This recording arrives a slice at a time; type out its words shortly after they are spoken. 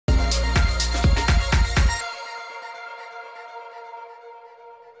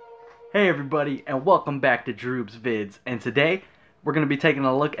Hey everybody, and welcome back to Droobz Vids, and today we're going to be taking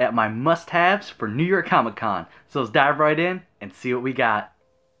a look at my must-haves for New York Comic Con. So let's dive right in and see what we got.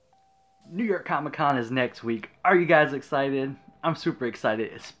 New York Comic Con is next week. Are you guys excited? I'm super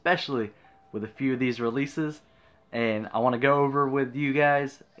excited, especially with a few of these releases, and I want to go over with you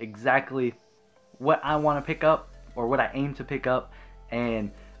guys exactly what I want to pick up, or what I aim to pick up, and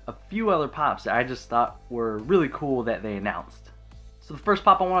a few other pops that I just thought were really cool that they announced. So the first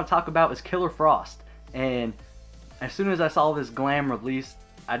pop I want to talk about is Killer Frost, and as soon as I saw this glam released,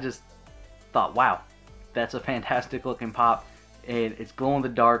 I just thought, wow, that's a fantastic looking pop, and it's glow in the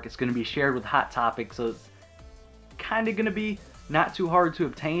dark. It's going to be shared with Hot Topic, so it's kind of going to be not too hard to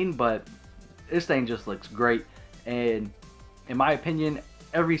obtain, but this thing just looks great, and in my opinion,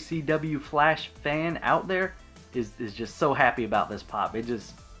 every CW Flash fan out there is just so happy about this pop.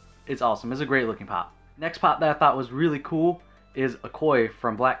 It's awesome. It's a great looking pop. Next pop that I thought was really cool is Okoye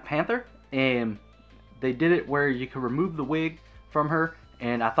from Black Panther, and they did it where you could remove the wig from her,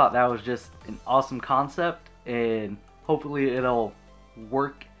 and I thought that was just an awesome concept, and hopefully it'll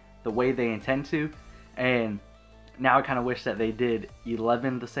work the way they intend to. And now I kind of wish that they did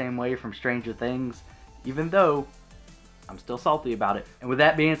 11 the same way from Stranger Things, even though I'm still salty about it. And with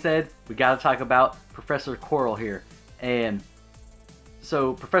that being said, we got to talk about Professor Quirrell here. And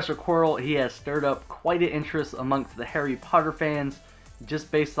so Professor Quirrell, he has stirred up quite an interest amongst the Harry Potter fans,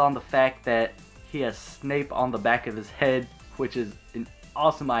 just based on the fact that he has Snape on the back of his head, which is an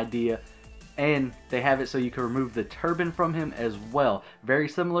awesome idea. And they have it so you can remove the turban from him as well, very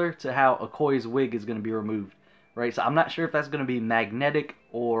similar to how Okoye's wig is going to be removed, right? So I'm not sure if that's going to be magnetic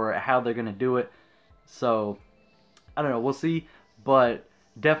or how they're going to do it, so I don't know, we'll see. But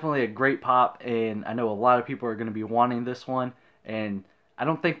definitely a great pop, and I know a lot of people are going to be wanting this one, and I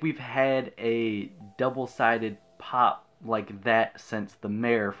don't think we've had a double-sided pop like that since the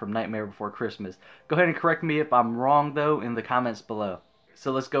Mayor from Nightmare Before Christmas. Go ahead and correct me if I'm wrong, though, in the comments below.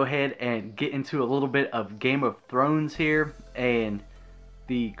 So let's go ahead and get into a little bit of Game of Thrones here. And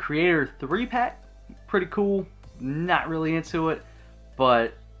the Creator 3-pack, pretty cool. Not really into it,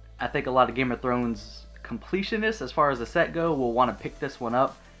 but I think a lot of Game of Thrones completionists, as far as the set go, will want to pick this one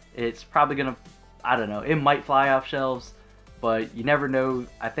up. It's probably going to, I don't know, it might fly off shelves, but you never know.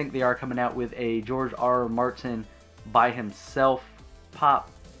 I think they are coming out with a George R. R. Martin by himself pop,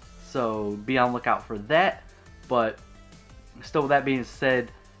 so be on the lookout for that. But still, with that being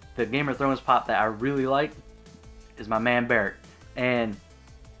said, the Game of Thrones pop that I really like is my man Barrett. And,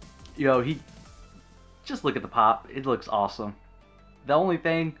 you know, just look at the pop. It looks awesome. The only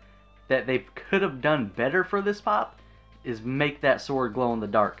thing that they could have done better for this pop is make that sword glow in the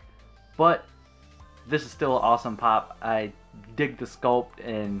dark. But this is still an awesome pop. I dig the sculpt,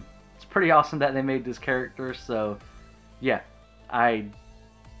 and it's pretty awesome that they made this character. So yeah, I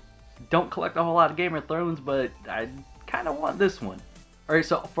don't collect a whole lot of Game of Thrones, but I kind of want this one. Alright,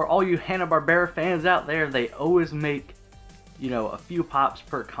 so for all you Hanna-Barbera fans out there, they always make, you know, a few pops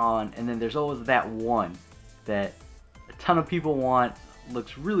per con, and then there's always that one that a ton of people want,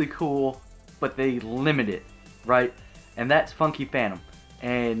 looks really cool, but they limit it, right? And that's Funky Phantom.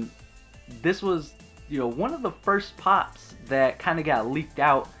 And this was, you know, one of the first pops that kind of got leaked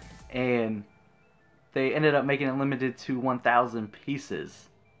out, and they ended up making it limited to 1,000 pieces,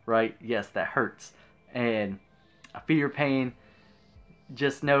 right? Yes, that hurts, and I feel your pain.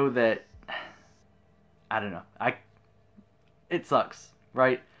 Just know that, I don't know, it sucks,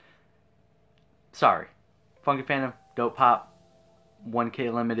 right? Sorry. Funky Phantom, dope pop,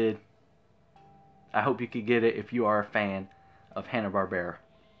 1K limited. I hope you could get it if you are a fan of Hanna-Barbera.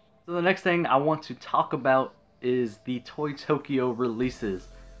 So the next thing I want to talk about is the Toy Tokyo releases,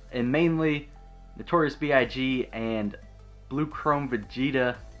 and mainly Notorious B.I.G. and Blue Chrome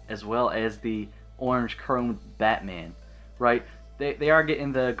Vegeta, as well as the Orange Chrome Batman, right? They are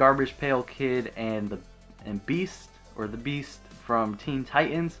getting the Garbage Pail Kid and Beast, or the Beast from Teen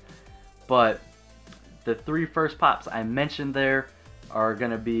Titans, but the three first pops I mentioned there are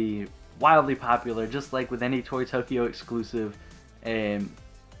going to be wildly popular, just like with any Toy Tokyo exclusive. And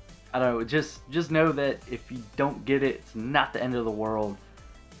I don't know, just know that if you don't get it, it's not the end of the world.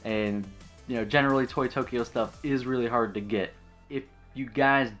 And, you know, generally Toy Tokyo stuff is really hard to get. If you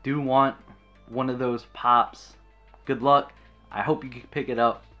guys do want one of those pops, good luck. I hope you can pick it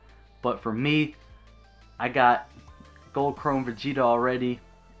up. But for me, I got Gold Chrome Vegeta already,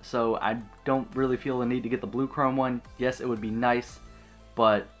 so I don't really feel the need to get the Blue Chrome one. Yes, it would be nice,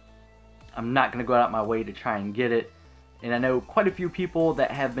 but I'm not going to go out my way to try and get it. And I know quite a few people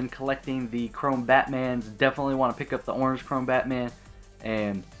that have been collecting the Chrome Batmans definitely want to pick up the Orange Chrome Batman.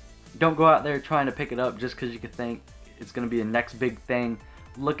 And don't go out there trying to pick it up just because you could think it's going to be the next big thing.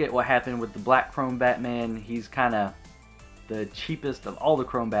 look at what happened with the black chrome Batman. He's kind of the cheapest of all the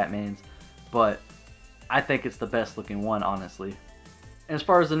chrome Batmans, but I think it's the best looking one, honestly. And as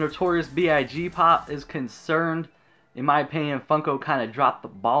far as the Notorious B.I.G. pop is concerned, in my opinion, Funko kind of dropped the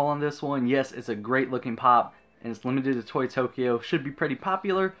ball on this one. Yes, it's a great looking pop, and it's limited to Toy Tokyo. Should be pretty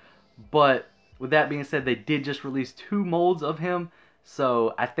popular, but with that being said, they did just release 2 molds of him,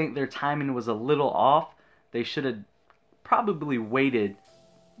 so I think their timing was a little off. They should have probably waited,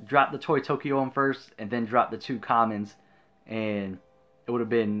 dropped the Toy Tokyo one first, and then dropped the 2 commons, and it would have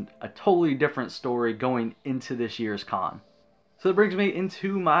been a totally different story going into this year's con. So that brings me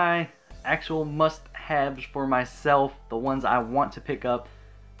into my actual must-haves for myself, the ones I want to pick up,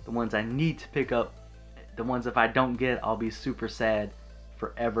 the ones I need to pick up, the ones if I don't get, I'll be super sad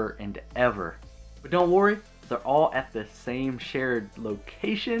forever and ever. But don't worry, they're all at the same shared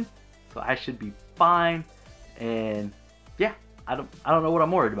location, so I should be fine. And yeah, I don't know what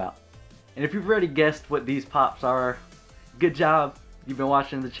I'm worried about. And if you've already guessed what these pops are, good job. You've been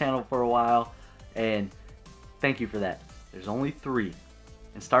watching the channel for a while, and thank you for that. There's only 3.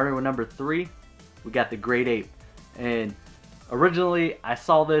 And starting with number 3, we got the Great Ape. And originally I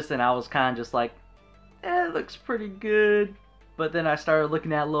saw this and I was kind of just like, it looks pretty good. But then I started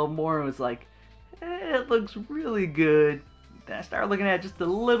looking at it a little more and was like, it looks really good. Then I started looking at it just a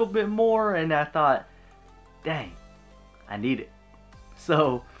little bit more and I thought, dang, I need it.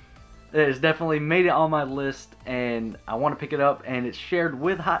 So it's definitely made it on my list and I want to pick it up, and it's shared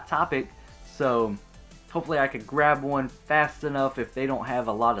with Hot Topic, so hopefully I could grab one fast enough if they don't have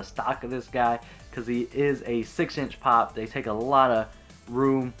a lot of stock of this guy, because he is a 6-inch pop. They take a lot of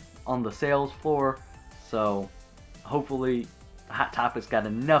room on the sales floor, so hopefully Hot Topic's got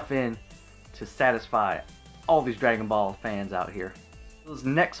enough in to satisfy all these Dragon Ball fans out here. This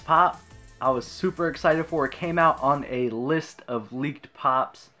next pop I was super excited for. It came out on a list of leaked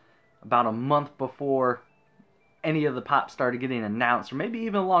pops about a month before any of the pops started getting announced, or maybe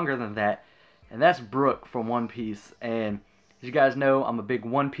even longer than that, and that's Brook from One Piece. And as you guys know, I'm a big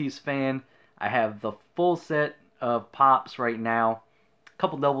One Piece fan. I have the full set of pops right now, a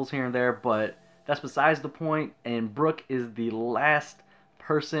couple doubles here and there, but that's besides the point. And Brook is the last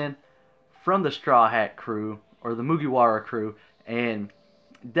person from the Straw Hat crew, or the Mugiwara crew, and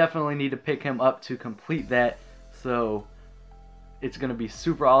definitely need to pick him up to complete that. So it's going to be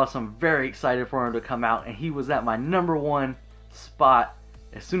super awesome. Very excited for him to come out, and he was at my #1 spot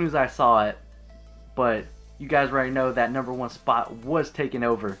as soon as I saw it. But you guys already know that #1 spot was taken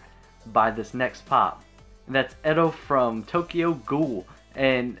over by this next pop. And that's Edo from Tokyo Ghoul.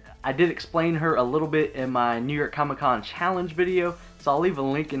 And I did explain her a little bit in my New York Comic Con challenge video, so I'll leave a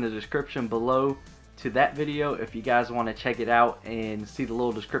link in the description below to that video if you guys want to check it out and see the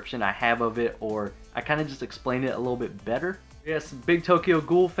little description I have of it, or I kind of just explained it a little bit better. Yes, big Tokyo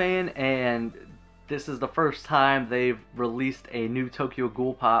Ghoul fan, and this is the first time they've released a new Tokyo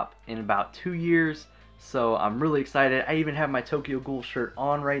Ghoul pop in about 2 years, so I'm really excited. I even have my Tokyo Ghoul shirt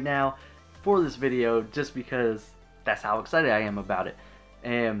on right now for this video just because that's how excited I am about it.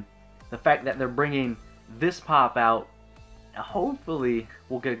 And the fact that they're bringing this pop out, hopefully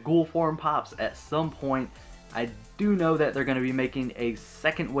we'll get Ghoul form pops at some point. I do know that they're going to be making a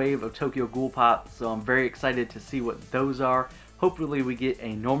second wave of Tokyo Ghoul pops, so I'm very excited to see what those are. Hopefully we get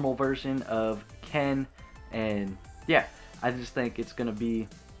a normal version of Ken, and yeah, I just think it's going to be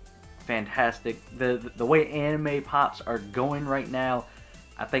fantastic. The way anime pops are going right now,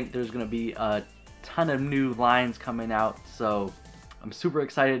 I think there's going to be a ton of new lines coming out, so I'm super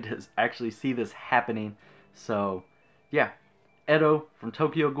excited to actually see this happening. So yeah, Edo from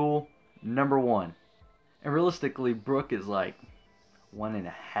Tokyo Ghoul, #1. And realistically, Brook is like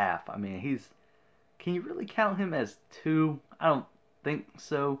 1.5. I mean, can you really count him as 2? I don't think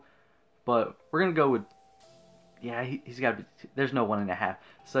so. But we're going to go with, yeah, he's got to be, there's no 1.5.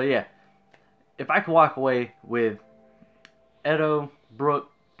 So yeah, if I could walk away with Edo, Brook,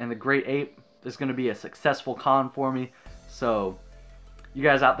 and the Great Ape, it's going to be a successful con for me. So you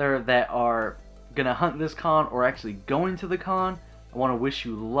guys out there that are going to hunt this con or actually going to the con, I want to wish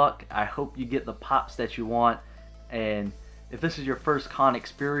you luck. I hope you get the pops that you want. And if this is your first con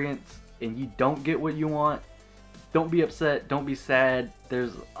experience and you don't get what you want, don't be upset, don't be sad.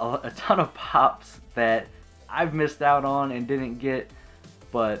 There's a ton of pops that I've missed out on and didn't get,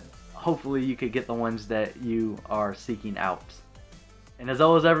 but hopefully you could get the ones that you are seeking out. And as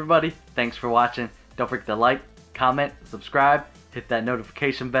always, everybody, thanks for watching. Don't forget to like, comment, subscribe, hit that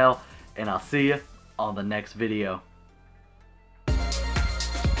notification bell, and I'll see you on the next video.